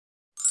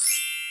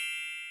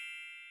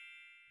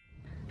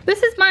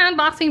This is my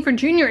unboxing for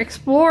Junior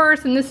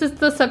Explorers, and this is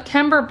the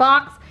September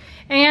box.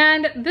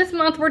 And this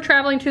month we're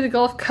traveling to the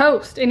Gulf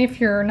Coast. And if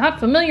you're not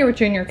familiar with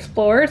Junior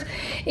Explorers,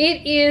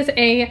 it is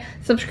a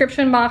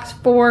subscription box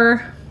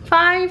for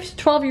 5 to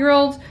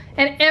 12-year-olds.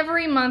 And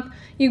every month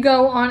you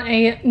go on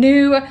a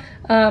new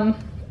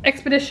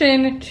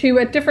expedition to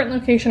a different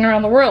location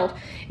around the world.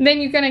 And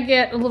then you're gonna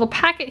get a little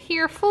packet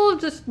here full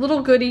of just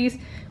little goodies.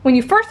 When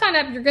you first sign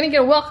up, you're gonna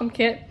get a welcome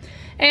kit.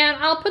 And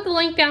I'll put the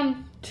link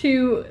down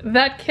to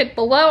that kit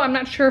below. I'm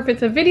not sure if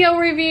it's a video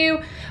review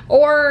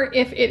or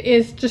if it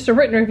is just a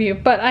written review,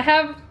 but I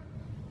have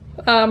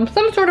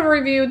some sort of a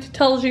review that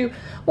tells you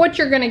what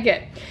you're gonna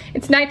get.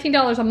 It's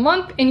 $19 a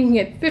month and you can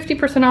get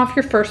 50% off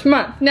your first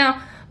month.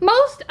 Now,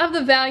 most of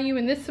the value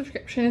in this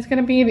subscription is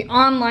gonna be the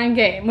online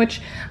game,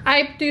 which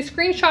I do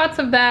screenshots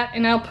of that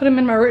and I'll put them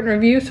in my written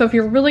review. So if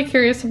you're really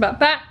curious about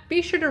that,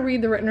 be sure to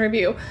read the written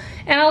review.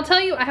 And I'll tell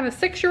you, I have a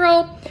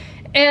 6-year-old,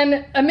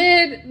 and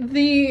amid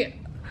the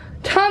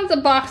tons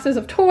of boxes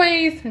of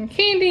toys and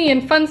candy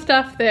and fun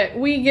stuff that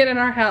we get in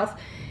our house,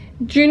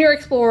 Junior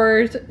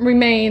Explorers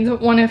remains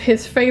one of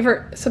his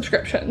favorite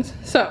subscriptions.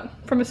 So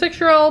from a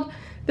 6-year-old,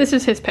 this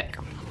is his pick.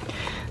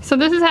 So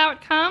this is how it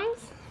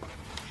comes.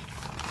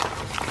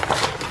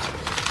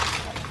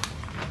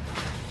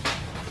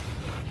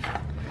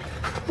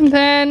 And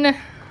then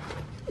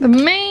the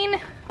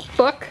main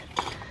book,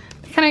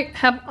 kind of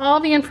have all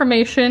the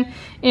information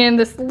in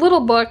this little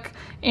book,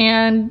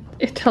 and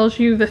it tells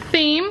you the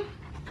theme.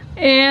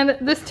 And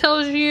this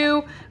tells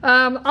you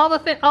all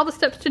the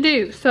steps to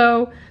do.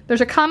 So there's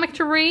a comic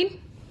to read.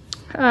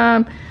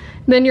 Then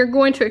you're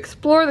going to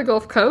explore the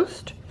Gulf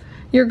Coast.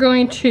 You're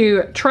going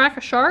to track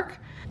a shark.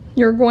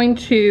 You're going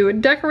to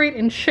decorate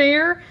and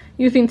share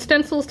using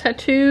stencils,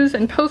 tattoos,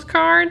 and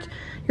postcards.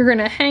 You're going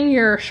to hang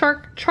your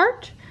shark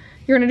chart.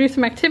 You're going to do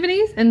some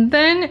activities, and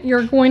then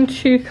you're going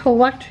to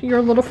collect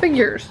your little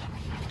figures.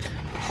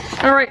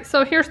 All right,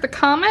 so here's the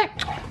comic,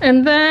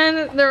 and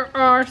then there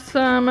are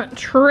some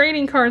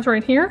trading cards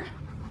right here.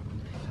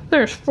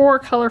 There's 4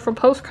 colorful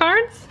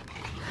postcards,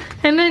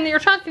 and then your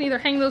child can either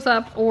hang those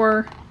up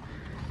or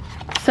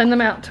send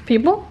them out to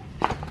people.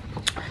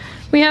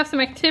 We have some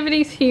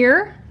activities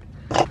here: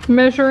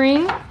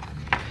 measuring,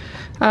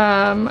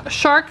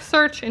 shark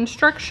search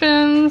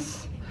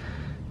instructions,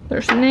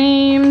 there's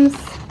names,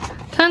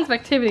 tons of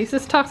activities.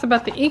 This talks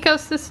about the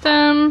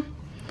ecosystem.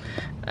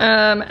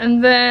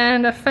 And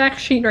then a fact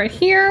sheet right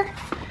here.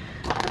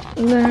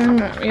 And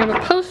then we have a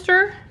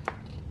poster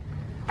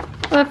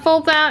that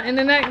folds out, and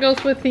then that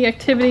goes with the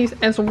activities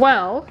as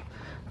well.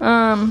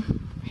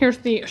 Here's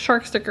the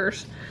shark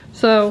stickers.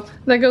 So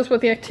that goes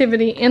with the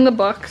activity in the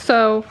book.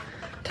 So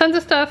tons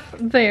of stuff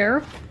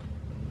there.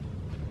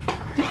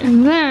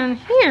 And then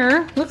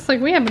here, looks like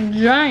we have a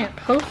giant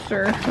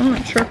poster. I'm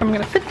not sure if I'm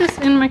gonna fit this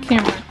in my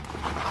camera.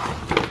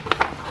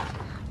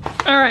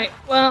 Alright,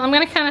 well, I'm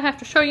going to kind of have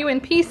to show you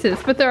in pieces,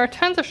 but there are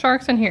tons of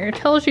sharks in here. It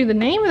tells you the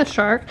name of the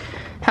shark,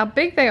 how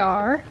big they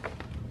are,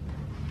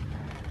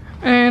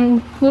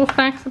 and little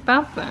facts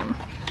about them.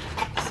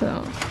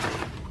 So,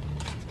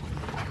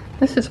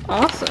 this is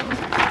awesome.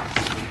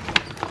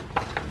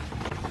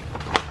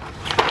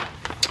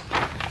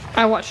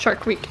 I watch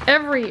Shark Week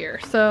every year,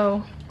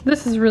 so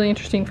this is really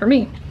interesting for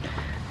me.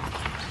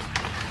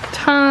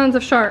 Tons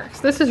of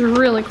sharks. This is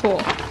really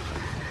cool.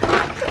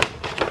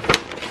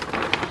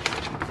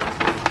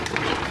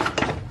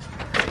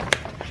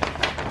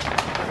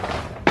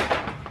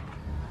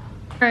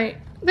 Alright,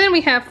 then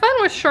we have Fun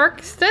with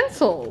Shark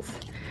stencils.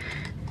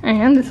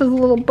 And this is a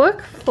little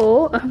book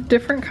full of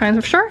different kinds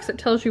of sharks. It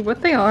tells you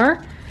what they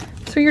are,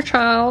 so your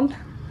child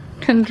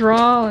can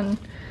draw and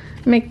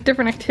make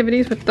different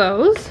activities with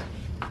those.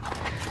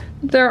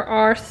 There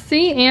are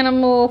sea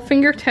animal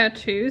finger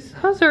tattoos.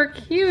 Those are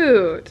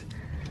cute.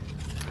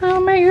 Oh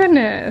my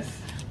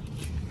goodness.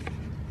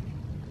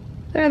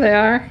 There they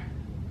are.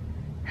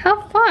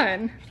 How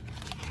fun.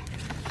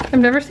 I've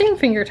never seen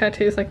finger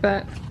tattoos like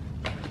that.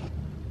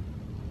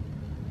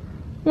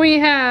 We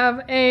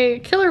have a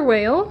killer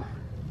whale,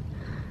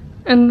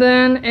 and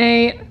then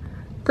a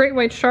great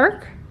white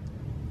shark,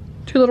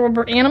 2 little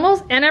rubber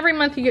animals, and every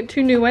month you get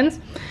 2 new ones.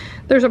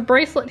 There's a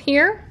bracelet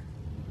here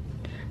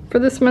for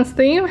this month's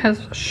theme. It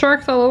has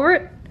sharks all over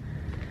it.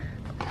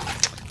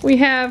 We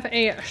have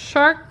a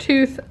shark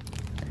tooth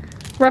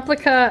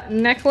replica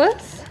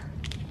necklace.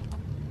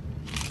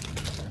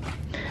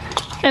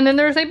 And then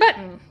there's a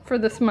button for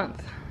this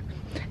month.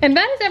 And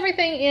that is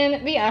everything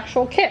in the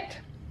actual kit.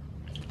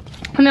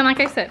 And then, like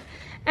I said,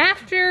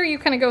 after you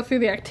kind of go through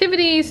the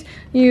activities,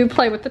 you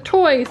play with the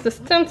toys, the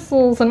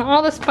stencils, and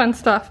all this fun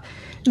stuff,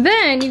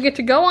 then you get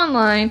to go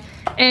online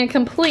and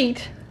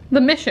complete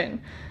the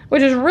mission,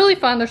 which is really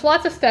fun. There's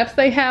lots of steps.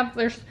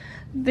 You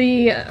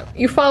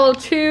follow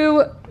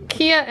 2,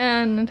 Kia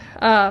and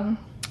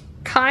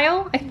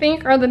Kyle, I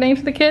think, are the names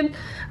of the kids.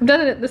 I've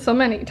done it so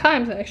many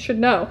times that I should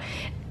know.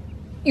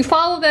 You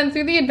follow them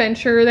through the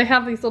adventure. They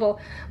have these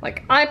little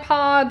like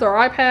iPods or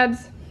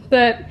iPads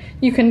that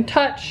you can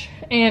touch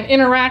and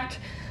interact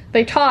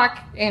they talk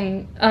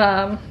and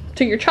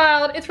to your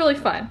child. It's really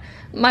fun.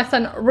 My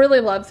son really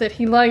loves it.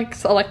 He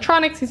likes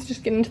electronics. He's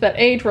just getting to that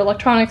age where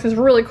electronics is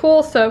really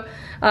cool. So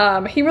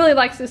he really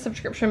likes this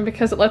subscription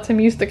because it lets him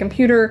use the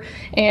computer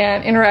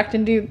and interact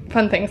and do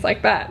fun things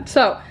like that.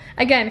 So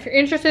again, if you're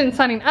interested in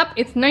signing up,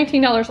 it's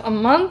 $19 a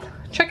month.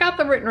 Check out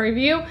the written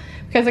review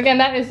because again,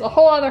 that is a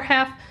whole other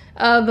half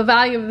of the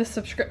value of this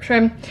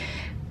subscription.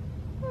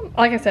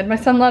 Like I said, my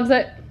son loves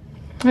it.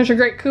 There's a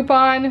great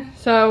coupon,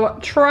 so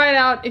try it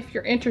out if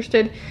you're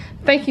interested.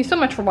 Thank you so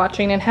much for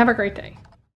watching and have a great day.